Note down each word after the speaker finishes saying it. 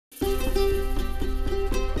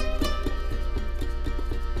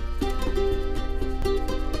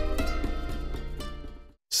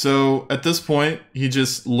So at this point, he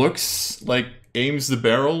just looks, like, aims the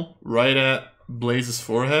barrel right at Blaze's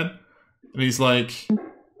forehead, and he's like,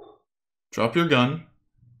 drop your gun,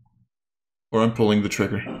 or I'm pulling the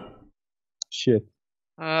trigger. Shit.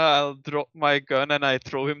 I'll drop my gun and I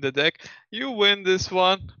throw him the deck. You win this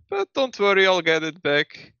one, but don't worry, I'll get it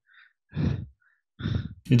back.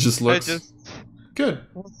 He just looks... Good.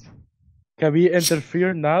 Can we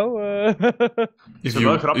interfere now? Het zou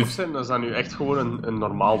wel grappig zijn als dat nu echt gewoon een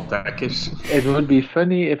normaal deck is. It would be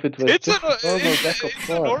funny if it was It's just a normal deck of it's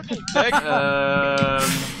a normal cards. deck.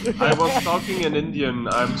 I was talking in Indian.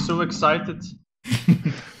 I'm so excited.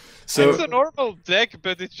 So It's a normal deck,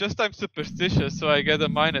 but it's just I'm superstitious, so I get a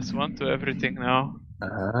 -1 to everything now.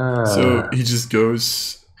 So he just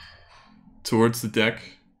goes towards the deck,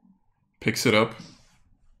 picks it up.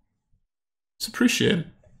 It's appreciated.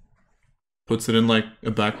 Puts it in like a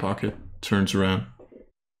back pocket, turns around.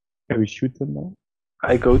 Can we shoot them now?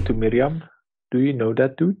 I go to Miriam. Do you know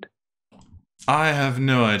that dude? I have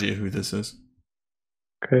no idea who this is.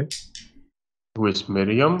 Okay. Who is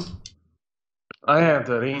Miriam? I have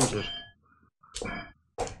the ranger.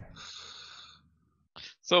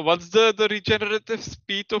 So what's the regenerative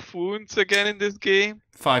speed of wounds again in this game?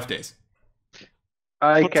 5 days.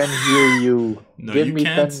 I can heal you. No, Give you me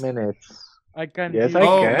can't. 10 minutes. I can Yes, heal I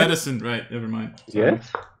Oh, can. medicine, right, never mind. Sorry.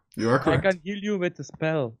 Yes? You are I correct. can heal you with a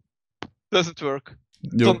spell. Doesn't work.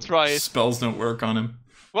 No, Don't try it. Spells don't work on him.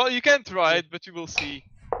 Well, you can try it, but you will see.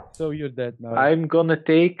 So you're dead now. I'm gonna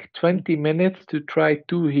take 20 minutes to try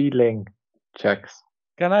 2 healing checks.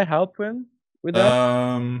 Can I help him with that?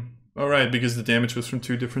 Alright, because the damage was from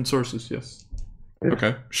 2 different sources, yes.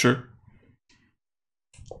 Okay, sure.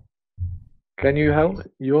 Can you help?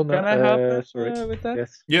 Can I help him sorry. with that?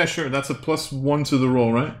 Yes. Yeah, sure, that's a +1 to the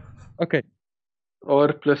roll, right? Okay.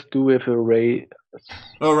 Or +2 if a ray.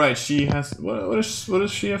 Oh, right, she has... What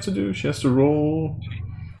does she have to do? She has to roll...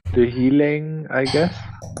 The healing, I guess.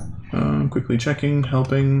 Quickly checking,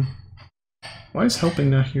 helping... Why is helping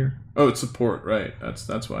not here? Oh, it's support, right,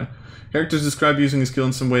 that's why. Characters describe using a skill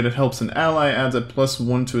in some way that helps an ally, adds a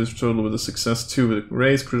 +1 to his total with a success 2 with a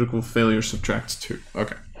raise, critical failure subtracts 2.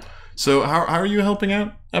 Okay. So how are you helping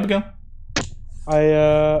out, Abigail? I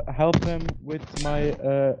help him with my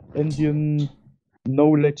Indian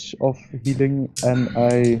knowledge of healing, and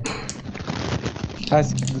I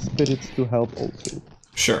ask the spirits to help also.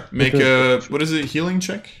 Sure. Make a... What is it, healing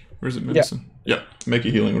check? Or is it medicine? Yeah, make a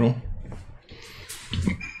healing roll.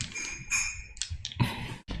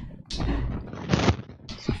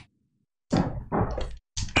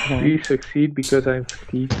 Please succeed because I'm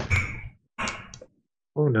fatigued.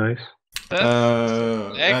 Oh, nice.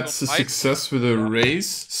 That's a success with a raise,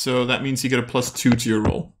 so that means you get a +2 to your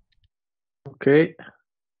roll. Okay.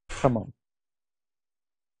 Come on.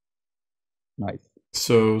 Nice.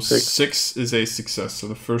 So 6 is a success, so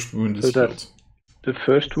the first wound is So healed. that's the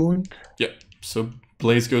first wound. Yeah, so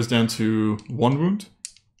Blaze goes down to 1 wound.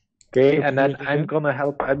 Okay, and then I'm gonna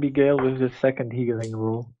help Abigail with the second healing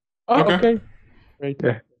roll. Oh, Okay. okay. Great.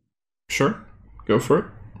 Yeah. Sure, go for it.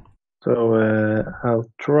 So I'll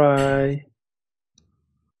try.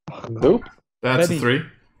 Nope. That's Benny. a 3.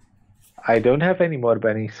 I don't have any more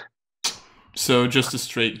bennies. So just a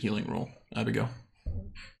straight healing roll, Abigail.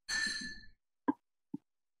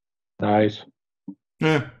 Nice.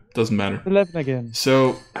 Doesn't matter. 11 again.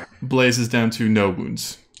 So Blaze is down to no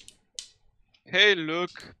wounds. Hey,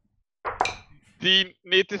 look. The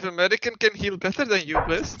Native American can heal better than you,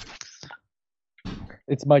 Bliss.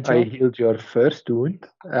 It's my I job. healed your first wound,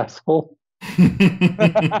 asshole.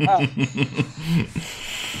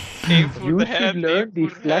 Aim for You the should head, learn aim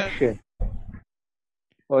for the head. deflection.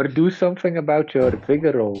 Or do something about your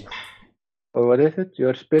vigor rolls. Or what is it?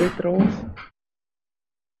 Your spirit rolls?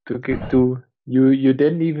 You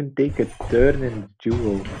didn't even take a turn in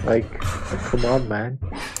duel. Like, come on, man.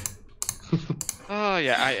 Oh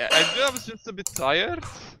yeah, I was just a bit tired.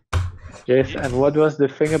 Yes, and what was the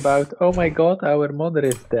thing about, oh my god, our mother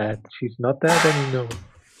is dead. She's not dead anymore.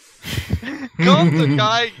 Can't the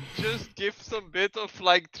guy just give some bit of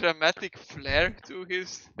like dramatic flair to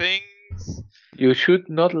his things? You should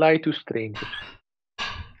not lie to strangers.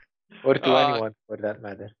 Or to Uh, anyone, for that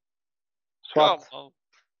matter. Come Swat, on.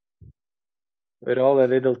 we're all a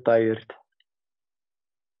little tired.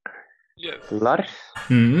 Yes. Lars,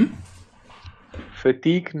 Hmm?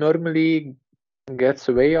 fatigue normally gets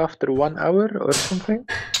away after 1 hour or something?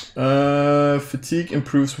 Fatigue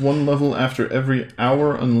improves 1 level after every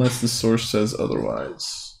hour unless the source says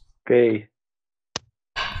otherwise. Okay.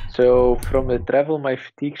 So from the travel, my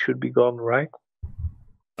fatigue should be gone, right?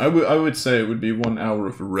 I would say it would be 1 hour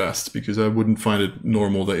of rest because I wouldn't find it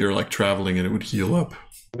normal that you're like traveling and it would heal up.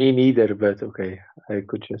 Me neither, but okay, I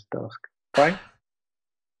could just ask. Fine.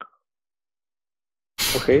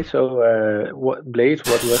 Okay, so Blaze,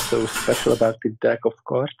 what was so special about the deck of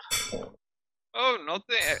cards? Oh,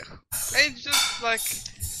 nothing. It's just like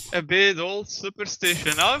a bit old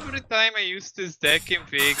superstition. Every time I use this deck in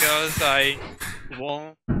Vegas, I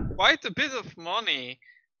won quite a bit of money.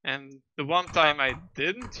 And the one time I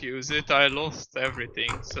didn't use it, I lost everything.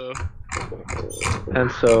 So And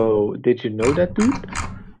so, did you know that dude?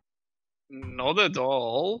 not at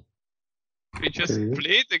all. We just Okay.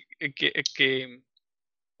 played a game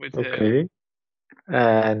with him. Okay.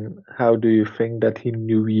 And how do you think that he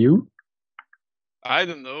knew you? I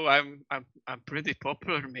don't know. I'm pretty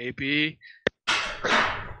popular, maybe.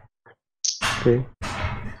 Okay.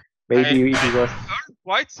 Maybe he was. I earned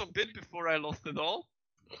quite some bit before I lost it all.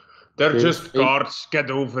 They're Okay. just cards, get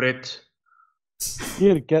over it.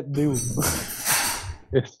 Here, get new.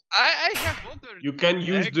 Yes. I have other. You can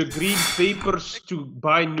use decks. the green papers to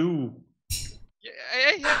buy new. Yeah,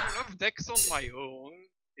 I have enough decks on my own.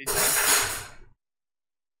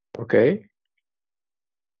 Okay.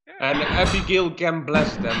 Yeah. And Abigail can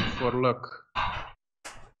bless them for luck.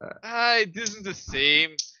 It isn't the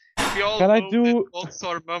same. We all Can know I do- that gods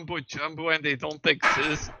are mumbo jumbo and they don't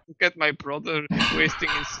exist. Look at my brother wasting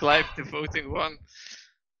his life devoting one.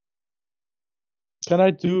 Can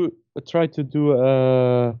I try to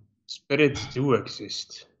do Spirits do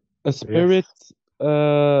exist. a spirit?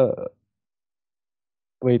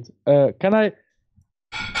 Wait. Can I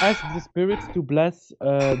ask the spirits to bless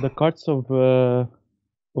the cards of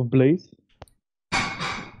Blaze?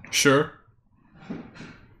 Sure.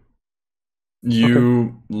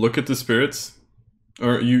 You look at the spirits,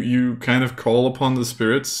 or you kind of call upon the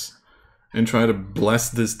spirits and try to bless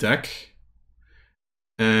this deck,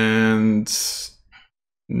 and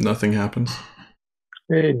nothing happens.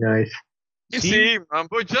 Very nice. You see,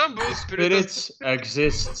 mumbo jumbo Spirits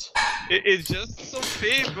exist. It's just some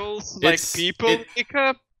fables like people make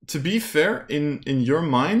up. To be fair, in your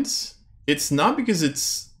minds, it's not because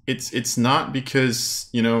it's not because,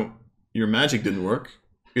 you know, your magic didn't work.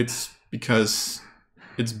 It's because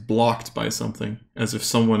it's blocked by something, as if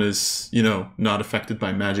someone is, you know, not affected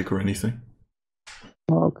by magic or anything.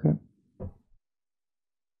 Oh, okay.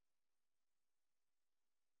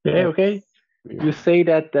 Okay, okay. You say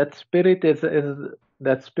that spirit is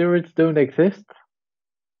that spirits don't exist?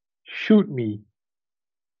 Shoot me.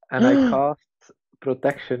 And I cast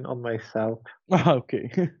protection on myself.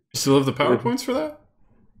 Okay. You still have the PowerPoints for that?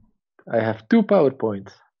 I have 2 power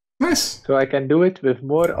points. Nice. So I can do it with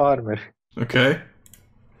more armor. Okay.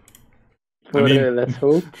 For, let's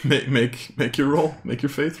hope. Make your roll. Make your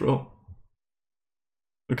faith roll.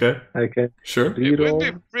 Okay. I can Sure. It would reroll.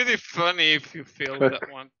 be pretty funny if you failed that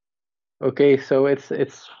one. Okay, so it's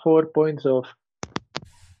 4 points of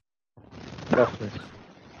toughness.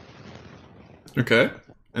 Okay.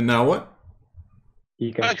 And now what?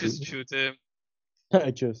 He can I shoot just me. shoot him.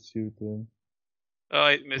 I just shoot him. Oh,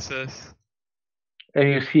 it misses. And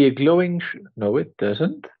you see a glowing... No, it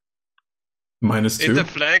doesn't. -2. It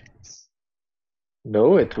deflects.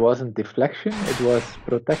 No, it wasn't deflection, it was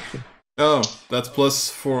protection. Oh, that's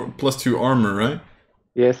 +2 armor, right?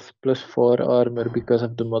 Yes, +4 armor because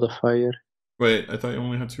of the modifier. Wait, I thought you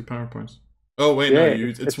only had 2 power points. Oh wait, Yeah, no,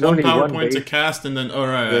 it's it's 1 only power one point to base. cast, and then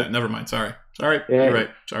right, Yeah. never mind. Sorry, Yeah. you're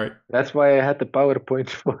right. Sorry, That's why I had the PowerPoint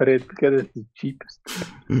for it, because it's the cheapest.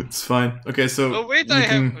 it's fine. Okay, so Oh wait,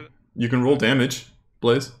 you can roll damage,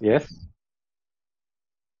 Blaze. Yes.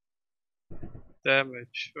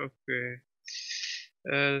 damage. Okay.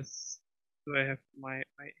 Do I have my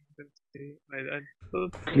inventory?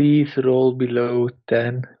 Please roll below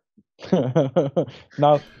 10.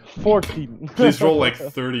 Now 14. Please roll like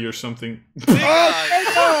 30 or something. Even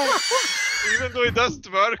though it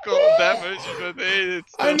doesn't work on damage, but hey,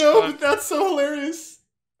 it's I still know, fun. but that's so hilarious.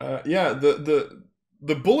 Yeah,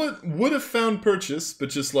 the bullet would have found purchase, but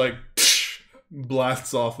just like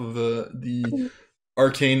blasts off of the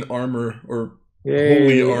arcane armor or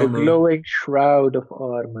holy Yay, a armor. glowing shroud of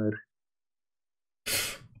armor.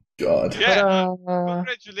 God. Yeah, Ta-da!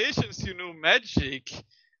 congratulations, you know magic.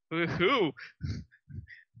 Woohoo!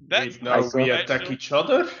 That's Wait, now not we special. attack each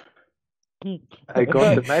other? I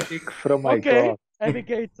got the magic from my Okay, god.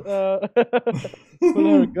 Abigail,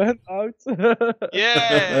 pull her gun out.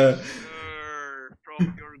 Yeah, sure.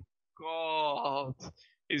 From your god.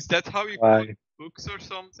 Is that how you Why? call books or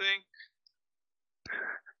something?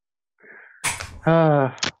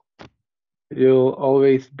 Ah, you'll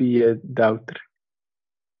always be a doubter.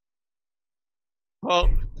 Well,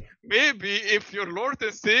 maybe if your Lord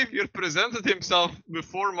and Savior presented himself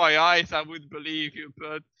before my eyes, I would believe you,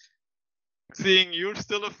 but seeing you're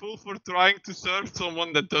still a fool for trying to serve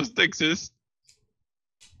someone that doesn't exist.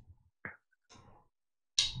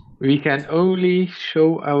 We can only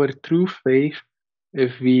show our true faith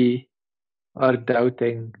if we are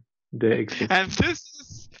doubting the existence. And this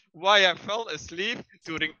is why I fell asleep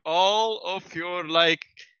during all of your, like...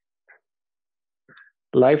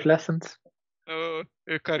 Life lessons?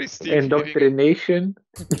 Eucharistie. Indoctrination?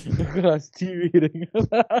 Eucharistie reading.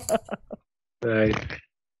 Right.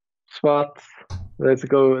 Swat. Let's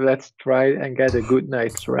go. Let's try and get a good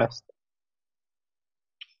night's rest.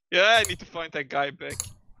 Yeah, I need to find that guy back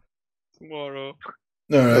tomorrow.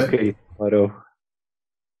 Alright. Okay, tomorrow.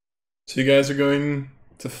 So you guys are going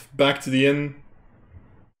back to the inn?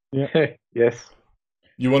 Yes.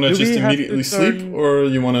 You want to just immediately sleep, or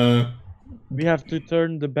you want to... We have to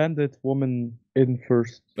turn the bandit woman in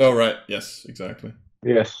first. Oh, right. Yes, exactly.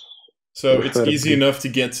 Yes. So it's easy enough to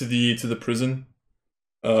get to the prison.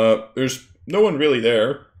 There's no one really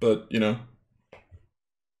there, but, you know,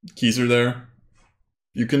 keys are there.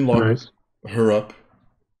 You can lock her up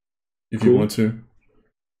if you want to.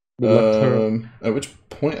 At which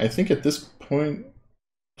point, I think at this point,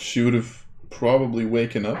 she would have probably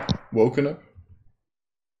woken up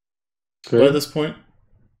by this point.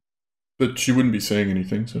 But she wouldn't be saying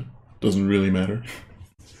anything, so it doesn't really matter.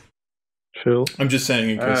 Chill. I'm just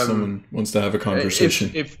saying in case someone wants to have a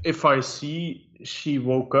conversation. If I see she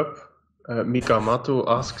woke up, Mikamato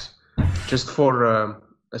asks, just for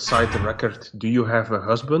a side record, do you have a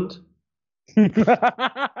husband?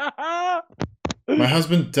 My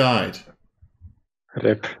husband died.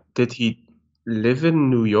 Rip. Did he live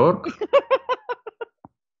in New York?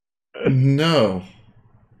 No.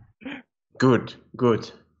 Good.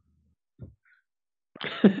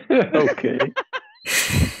 Okay.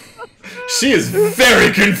 She is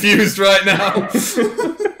very confused right now.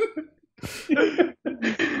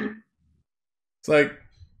 It's like,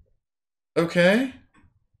 okay.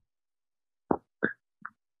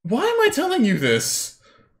 Why am I telling you this?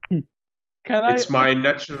 It's my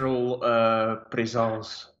natural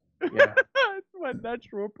presence. Yeah. It's my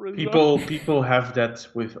natural presence. People have that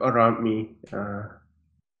around me.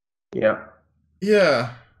 Yeah.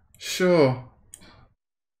 Yeah, sure.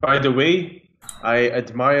 By the way, I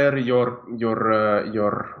admire your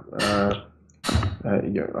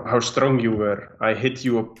how strong you were. I hit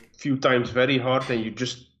you a few times very hard, and you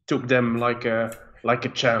just took them like a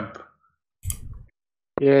champ.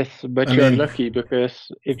 Yes, but you're lucky,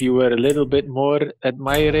 because if you were a little bit more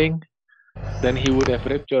admiring, then he would have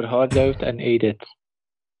ripped your heart out and ate it.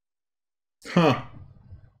 Huh.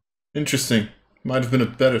 Interesting. Might have been a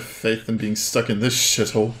better fate than being stuck in this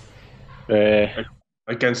shithole.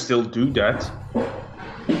 I can still do that.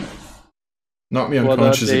 Knock me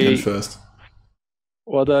unconscious again first.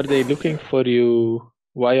 What are they looking for you?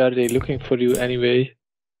 Why are they looking for you anyway?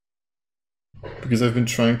 Because I've been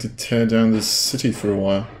trying to tear down this city for a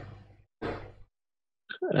while.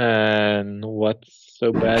 And what's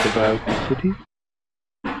so bad about the city?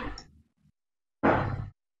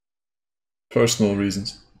 Personal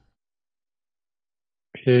reasons.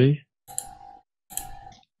 Okay.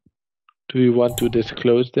 Do we want to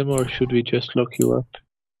disclose them, or should we just lock you up?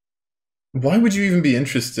 Why would you even be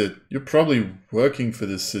interested? You're probably working for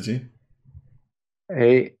this city.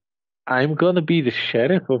 Hey, I'm gonna be the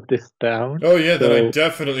sheriff of this town. Oh yeah, then I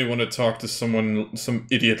definitely want to talk to some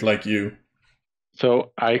idiot like you.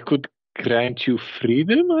 So I could grant you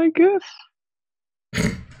freedom, I guess?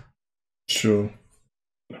 Sure.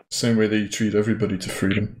 Same way that you treat everybody to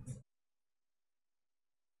freedom.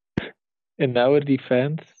 In our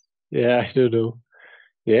defense? Yeah, I don't know.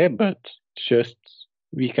 Yeah, but just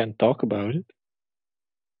we can talk about it.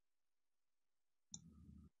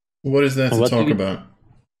 What is there to talk about?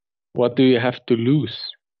 What do you have to lose?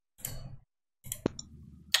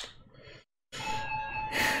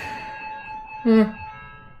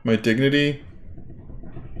 My dignity?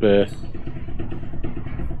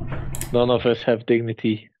 None of us have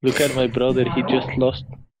dignity. Look at my brother, he just lost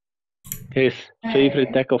his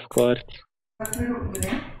favorite deck of cards.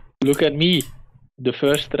 Look at me. The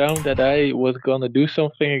first round that I was gonna do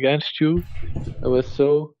something against you, I was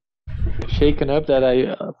so shaken up that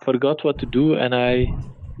I forgot what to do, and I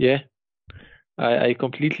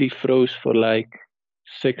completely froze for like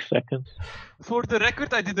 6 seconds. For the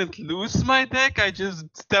record, I didn't lose my deck, I just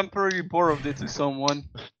temporarily borrowed it to someone.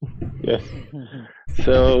 Yes.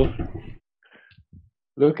 So,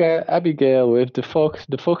 look at Abigail with the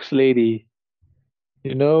fox lady.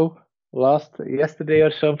 You know, yesterday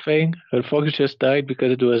or something, her fox just died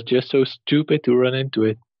because it was just so stupid to run into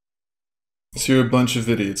it. So you're a bunch of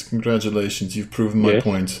idiots. Congratulations, you've proven my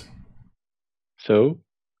point. So?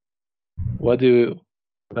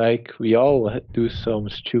 We all do some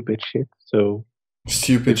stupid shit, so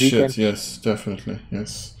Stupid If we shit, can- yes, definitely,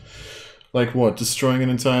 yes. Like what? Destroying an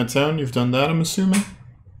entire town? You've done that, I'm assuming?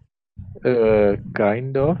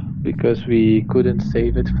 kind of, because we couldn't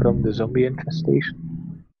save it from the zombie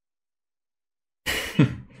infestation.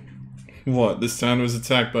 What? This town was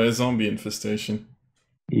attacked by a zombie infestation.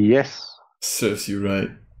 Yes, Serves you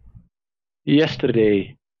right.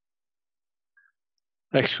 yesterday.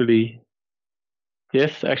 Actually,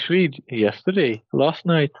 yesterday, last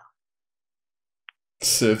night.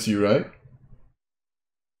 Serves you right.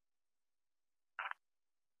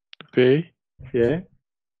 Okay, yeah,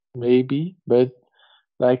 maybe, but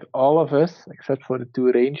like all of us, except for the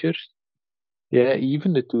two rangers, yeah,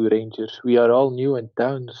 even the two rangers, we are all new in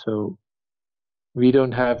town, so we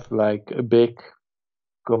don't have like a big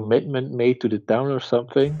commitment made to the town or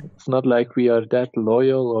something. It's not like we are that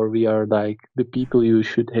loyal or we are like the people you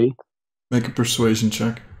should hate. Make a persuasion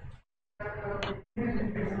check.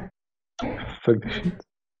 Fuck the shit.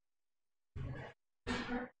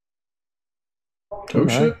 Oh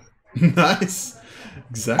Nice. shit. Nice.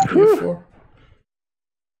 Exactly a 4.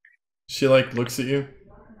 She like looks at you.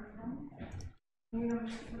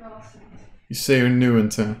 You say you're new in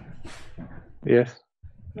town. Yes.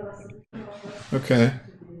 Okay.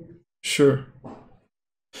 Sure.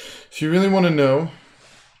 If you really want to know,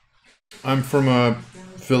 I'm from a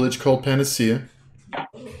village called Panacea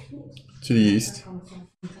to the east,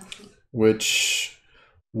 which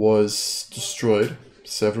was destroyed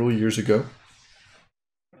several years ago.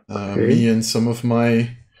 Okay. Me and some of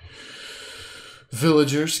my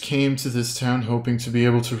villagers came to this town hoping to be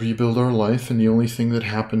able to rebuild our life, and the only thing that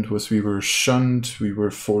happened was we were shunned, we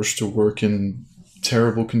were forced to work in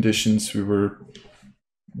terrible conditions, we were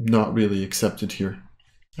not really accepted here.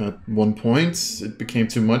 At one point, it became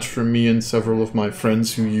too much for me and several of my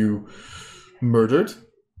friends who you murdered,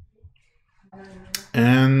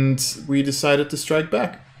 and we decided to strike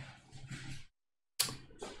back.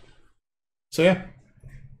 So yeah.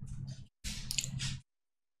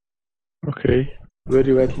 Okay. Were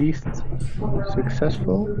you at least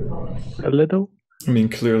successful? A little? I mean,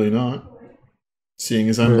 clearly not. Seeing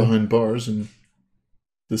as I'm Yeah. behind bars and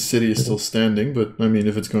the city is still standing, but I mean,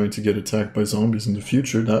 if it's going to get attacked by zombies in the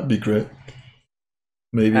future, that'd be great.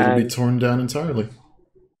 Maybe it'll be And- torn down entirely.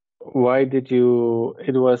 Why did you...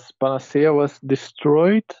 It was... Panacea was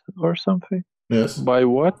destroyed or something? Yes. By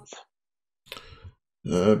what?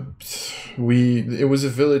 It was a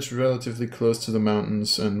village relatively close to the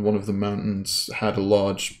mountains, and one of the mountains had a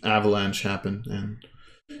large avalanche happen, and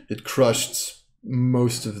it crushed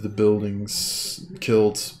most of the buildings,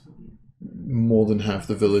 killed more than half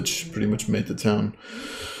the village, pretty much made the town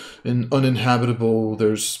uninhabitable.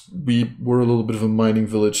 We were a little bit of a mining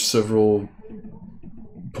village. Several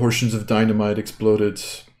portions of dynamite exploded.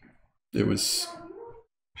 It was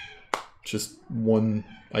just one,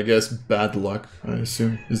 I guess, bad luck, I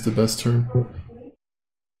assume, is the best term.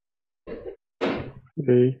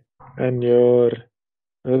 Okay. And your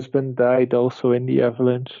husband died also in the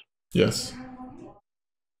avalanche? Yes,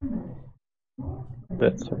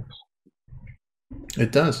 That sucks.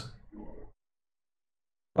 it does.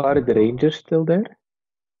 Are the rangers still there?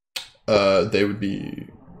 They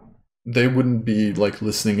wouldn't be like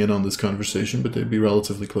listening in on this conversation, but they'd be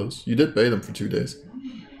relatively close. You did pay them for 2 days.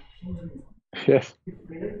 Yes.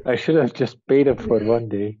 I should have just paid him for 1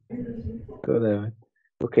 day. God damn it.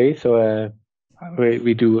 Okay, so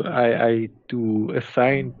I do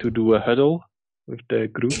assign to do a huddle with the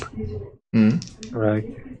group. Hmm. Right.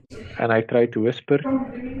 And I try to whisper,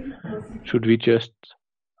 should we just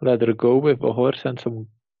let her go with a horse and some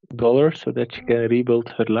dollars so that she can rebuild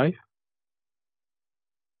her life?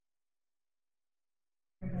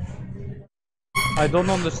 I don't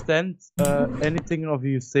understand anything of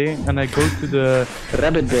you saying, and I go to the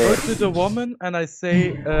Rabbit bear. woman and I say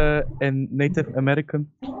in Native American,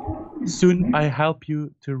 soon I help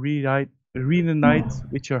you to reunite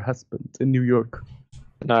with your husband in New York.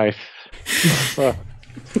 Nice. Well,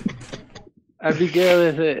 Abigail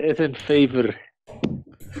is in favor.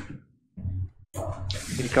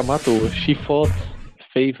 Mikamato, she fought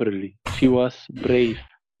favorably. She was brave.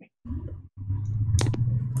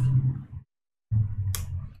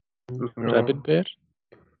 Rabbit bear?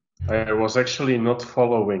 I was actually not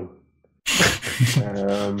following.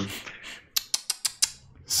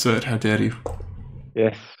 Sir, how dare you?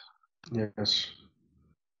 Yes. Yes.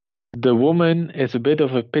 The woman is a bit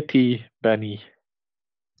of a pity bunny.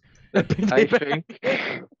 I think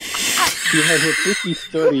she has a pity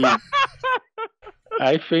story.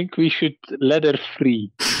 I think we should let her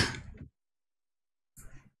free.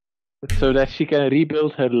 So that she can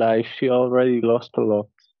rebuild her life. She already lost a lot.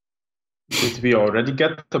 Did we already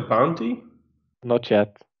get the bounty? Not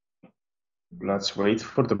yet. Let's wait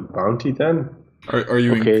for the bounty then. Are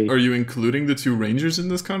you Okay. are you including the 2 rangers in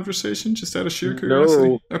this conversation just out of sheer curiosity?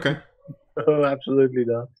 No. Okay. Oh, absolutely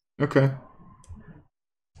not. Okay.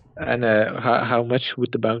 And how much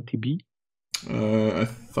would the bounty be? I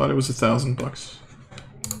thought it was $1,000.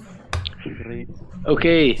 Great.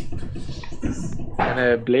 Okay.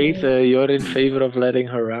 And Blaze, you're in favor of letting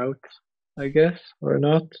her out, I guess, or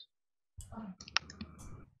not?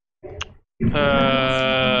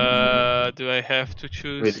 Do I have to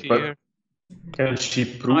choose Wait, but- here? Can she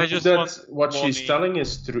prove just that want what she's money. telling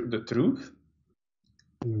is the truth?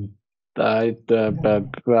 On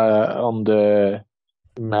the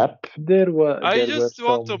map there was. I just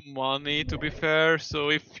want the money, to be fair. So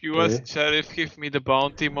if you as Okay. sheriff give me the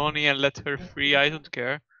bounty money and let her free, I don't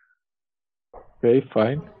care. Okay,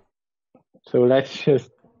 fine. So let's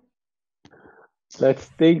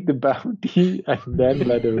take the bounty and then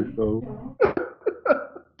let her go.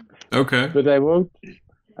 Okay. But I won't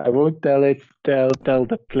tell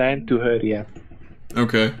the plan to her yet.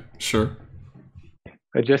 Okay. Sure.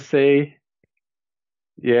 I just say,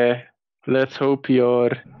 yeah, let's hope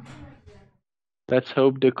the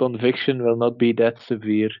conviction will not be that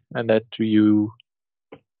severe and that you,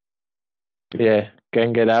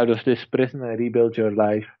 can get out of this prison and rebuild your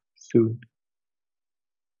life soon.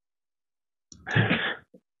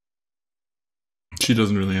 She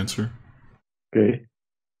doesn't really answer. Okay.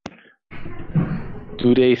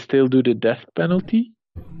 Do they still do the death penalty?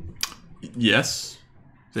 Yes.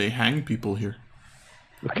 They hang people here.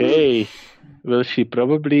 Okay. Will she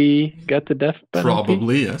probably get the death penalty?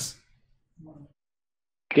 Probably, yes.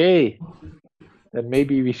 Okay. Then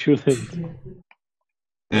maybe we shouldn't.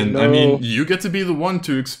 And No. I mean, you get to be the one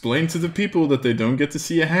to explain to the people that they don't get to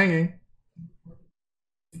see a hanging.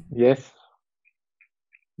 Yes.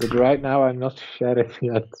 But right now I'm not sheriff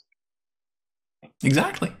yet.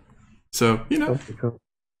 Exactly. So, you know,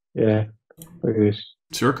 Yeah. Okay.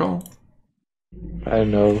 it's your call. I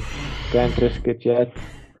don't know. Can't risk it yet.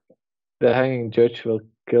 The hanging judge will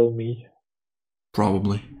kill me.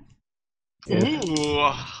 Probably. Yes. Ooh,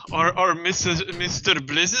 or Mr.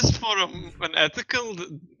 Bliss is for an ethical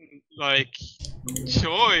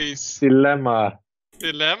choice Dilemma.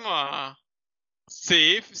 dilemma.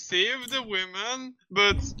 Save the women,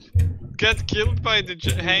 but get killed by the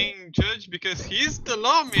hanging judge because he's the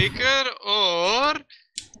lawmaker, or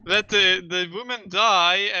let the woman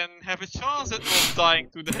die and have a chance at not dying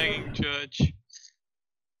to the hanging judge.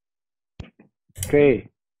 Okay.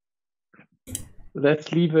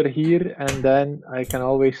 Let's leave her here and then I can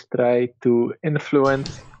always try to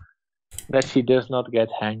influence that she does not get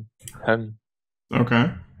hung.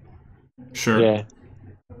 Okay. Sure. Yeah.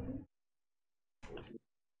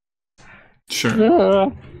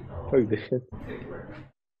 Sure. Fuck this shit.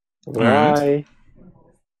 Alright. Why?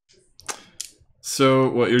 So,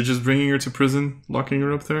 what, you're just bringing her to prison, locking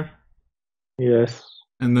her up there? Yes.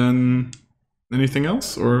 And then anything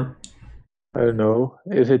else, or? I don't know.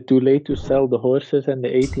 Is it too late to sell the horses and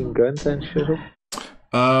the 18 guns and shit?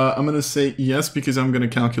 I'm gonna say yes, because I'm gonna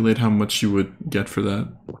calculate how much you would get for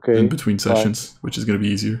that Okay. in between fine. sessions, which is gonna be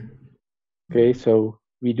easier. Okay, so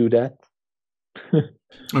we do that.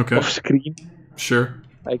 Okay. Off screen, Sure.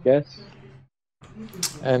 I guess.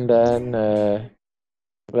 And then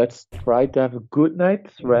let's try to have a good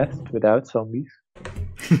night's rest without zombies.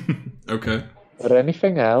 Okay. Or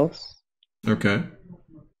anything else. Okay.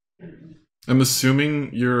 I'm assuming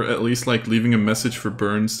you're at least leaving a message for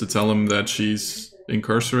Burns to tell him that she's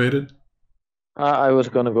incarcerated? I was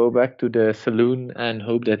gonna go back to the saloon and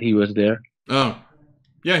hope that he was there. Oh.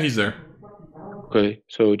 Yeah, he's there. Okay,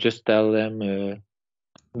 so just tell them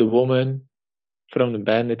the woman from the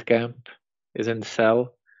bandit camp is in the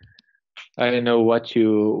cell. I don't know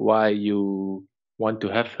why you want to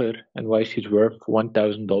have her and why she's worth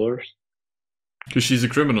 $1,000. Because she's a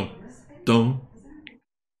criminal. Dumb.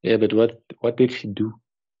 Yeah, but what did she do?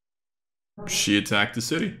 She attacked the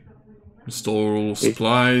city. Stole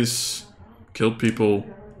supplies. Killed people.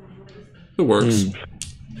 The works.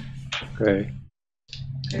 Okay.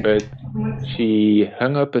 But she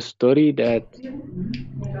hung up a story that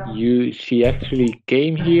she actually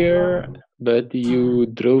came here, but you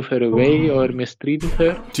drove her away or mistreated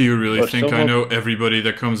her. Do you really Or think I someone- know everybody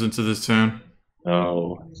that comes into this town?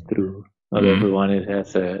 No, it's true. Not Mhm. everyone is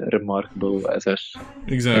as remarkable as us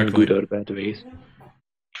in Exactly. good or bad ways.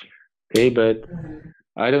 Okay, but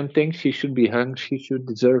I don't think she should be hung. She should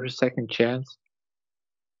deserve a second chance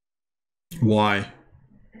Why?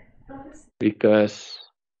 because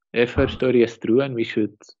if her story is true and we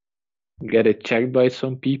should get it checked by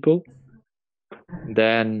some people.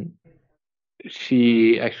 Then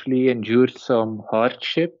she actually endured some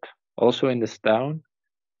hardship also in this town.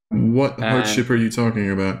 What And hardship are you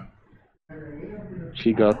talking about?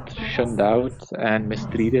 she got shunned out and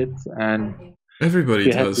mistreated, and Everybody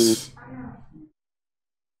she had to does.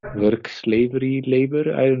 work slavery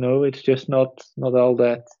labor. I don't know. It's just not all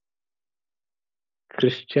that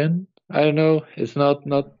Christian. I don't know. It's not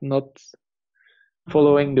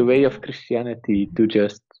following the way of Christianity to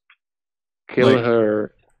just kill Like-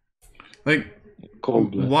 her Like,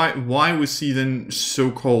 cold blood. why was he then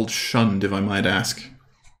so-called shunned, if I might ask?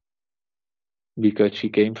 Because she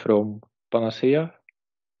came from Panacea,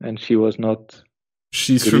 and she was not.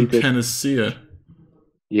 She's from Greeted. Panacea.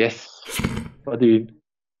 Yes. What do you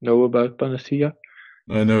know about Panacea?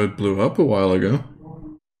 I know it blew up a while ago.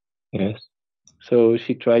 Yes. So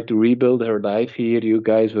she tried to rebuild her life here. You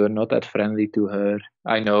guys were not that friendly to her.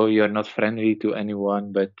 I know you're not friendly to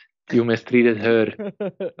anyone, but you mistreated her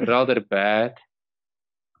rather bad.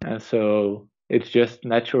 And so it's just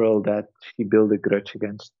natural that she built a grudge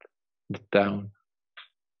against the town.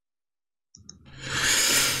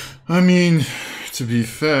 I mean, to be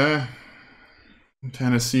fair,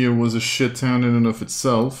 Panacea was a shit town in and of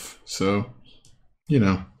itself, so, you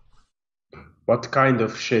know. What kind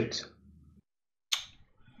of shit?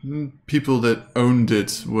 People that owned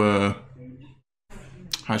it were,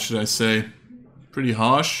 how should I say, pretty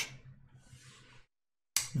harsh.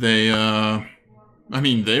 They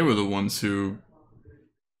were the ones who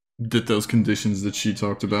did those conditions that she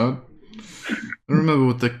talked about. I don't remember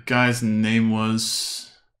what the guy's name was.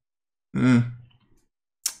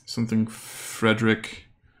 Something Frederick,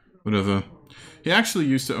 whatever. He actually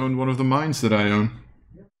used to own one of the mines that I own.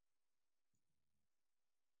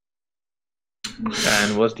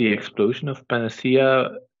 And was the explosion of Panacea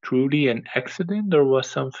truly an accident, or was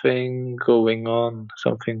something going on,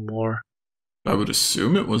 something more? I would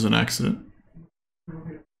assume it was an accident.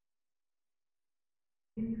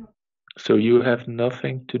 So you have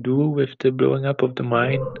nothing to do with the blowing up of the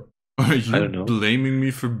mine? Are I you don't know. blaming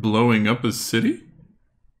me for blowing up a city?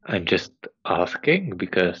 I'm just asking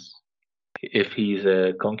because if he's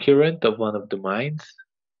a concurrent of one of the mines,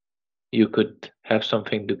 you could have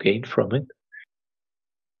something to gain from it.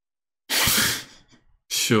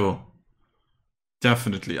 Sure.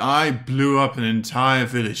 Definitely. I blew up an entire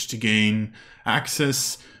village to gain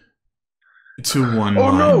access to one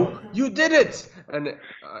Oh mine. no! You did it! And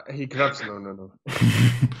he grabs. No.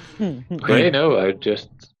 I know,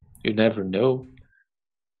 you never know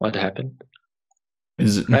what happened.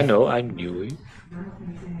 Is it? I know, I'm new.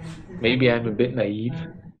 Maybe I'm a bit naive.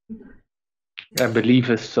 I believe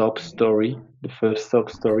a sob story, the first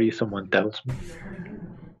sob story someone tells me.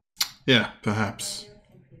 Yeah, perhaps.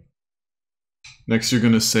 Next, you're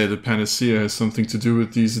gonna say that Panacea has something to do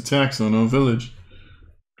with these attacks on our village.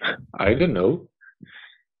 I don't know.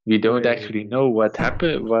 We don't actually know what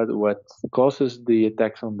happened, what causes the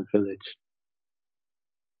attacks on the village.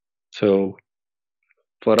 So,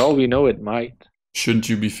 for all we know, it might. Shouldn't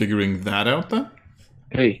you be figuring that out then?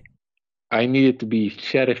 Hey, I needed to be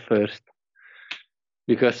sheriff first.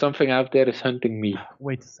 Because something out there is hunting me.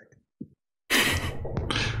 Wait a second.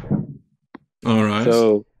 Alright.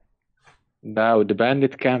 So, now the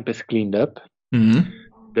bandit camp is cleaned up. Mm-hmm.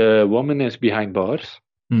 The woman is behind bars.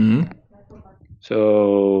 Mm-hmm.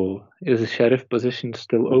 So, is the sheriff position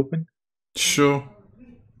still open? Sure.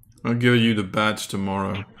 I'll give you the badge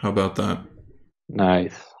tomorrow. How about that?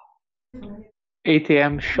 Nice. 8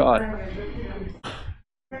 a.m. sharp.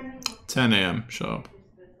 10 a.m. sharp.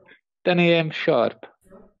 10 a.m. sharp.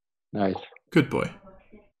 Nice. Good boy.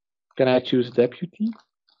 Can I choose deputy?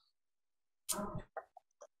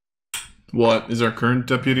 What? Is our current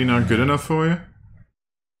deputy not good enough for you?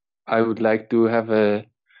 I would like to have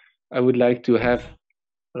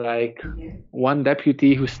like one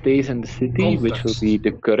deputy who stays in the city, which will be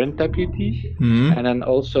the current deputy, Hmm. and then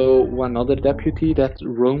also one other deputy that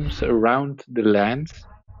roams around the lands,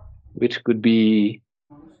 which could be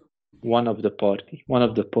one of the party, one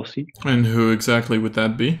of the posse. And who exactly would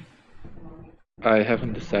that be? I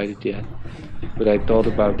haven't decided yet, but I thought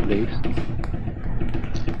about Blaze.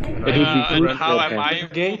 It would be And good how for am him. I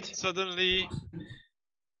involved Gate? suddenly?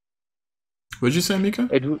 What'd you say, Mika?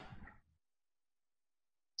 It would.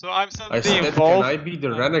 So I'm I suddenly said, can involved. I be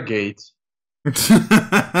the renegade?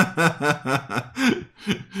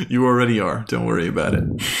 You already are. Don't worry about it.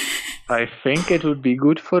 I think it would be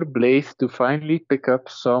good for Blaze to finally pick up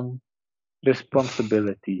some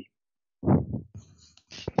responsibility.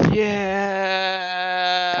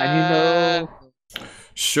 Yeah. And you know,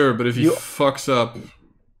 Sure, but if he You- fucks up,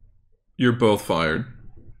 you're both fired.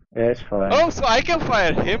 Yeah, it's fine. Oh, so I can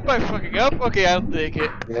fire him by fucking up? Okay, I'll take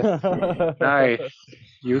it. Yes. Nice.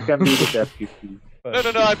 You can be the deputy.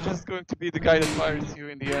 No, I'm just going to be the guy that fires you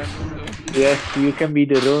in the end. So. Yes, you can be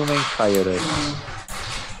the roaming firer.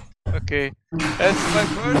 Okay. As my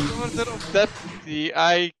first order of deputy,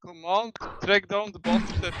 I command to track down the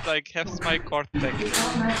bastard that like has my card tag.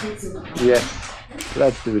 Yes,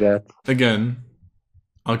 let's do that. Again,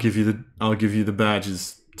 I'll give you the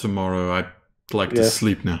badges tomorrow. I'd like to Yes.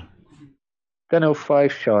 sleep now.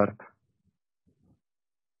 10:05 sharp.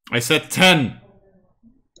 I said 10.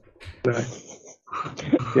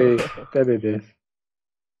 Okay, that it is.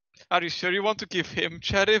 Are you sure you want to give him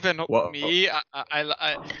sheriff and not Well, me?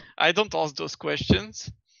 I don't ask those questions.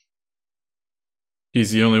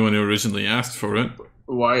 He's the only one who originally asked for it.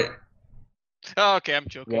 Why? Oh, okay, I'm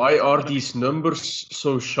joking. Why are these numbers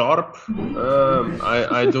so sharp?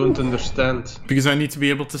 I don't understand. Because I need to be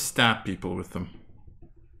able to stab people with them.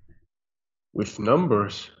 With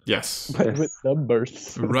numbers? Yes. With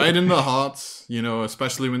numbers. Right in the heart, you know,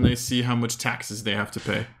 especially when they see how much taxes they have to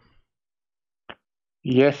pay.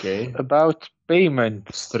 Yes, Okay. about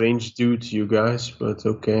payment. Strange dude, you guys, but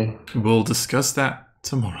okay. We'll discuss that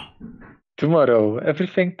tomorrow. Tomorrow,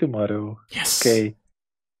 everything tomorrow. Yes. Okay.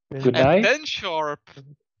 Good And night. then sharp.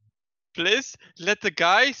 Please let the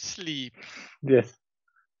guy sleep. Yes.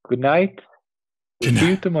 Good night. Good See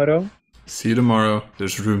you night. tomorrow. See you tomorrow.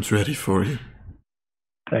 There's rooms ready for you.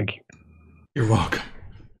 Thank you. You're welcome.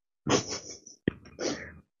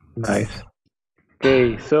 Nice.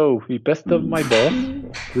 Okay, so we best of my boss.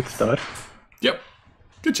 Good start. Yep.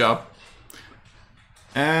 Good job.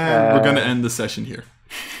 And we're gonna end the session here.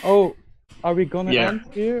 Oh, are we gonna Yeah. end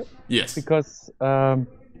here? Yes. Because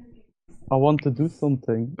I want to do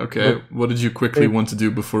something. Okay. What did you quickly want to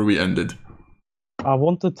do before we ended? I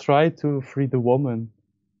want to try to free the woman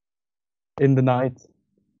in the night.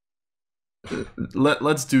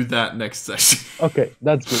 Let's do that next session. Okay,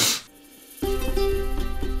 that's good.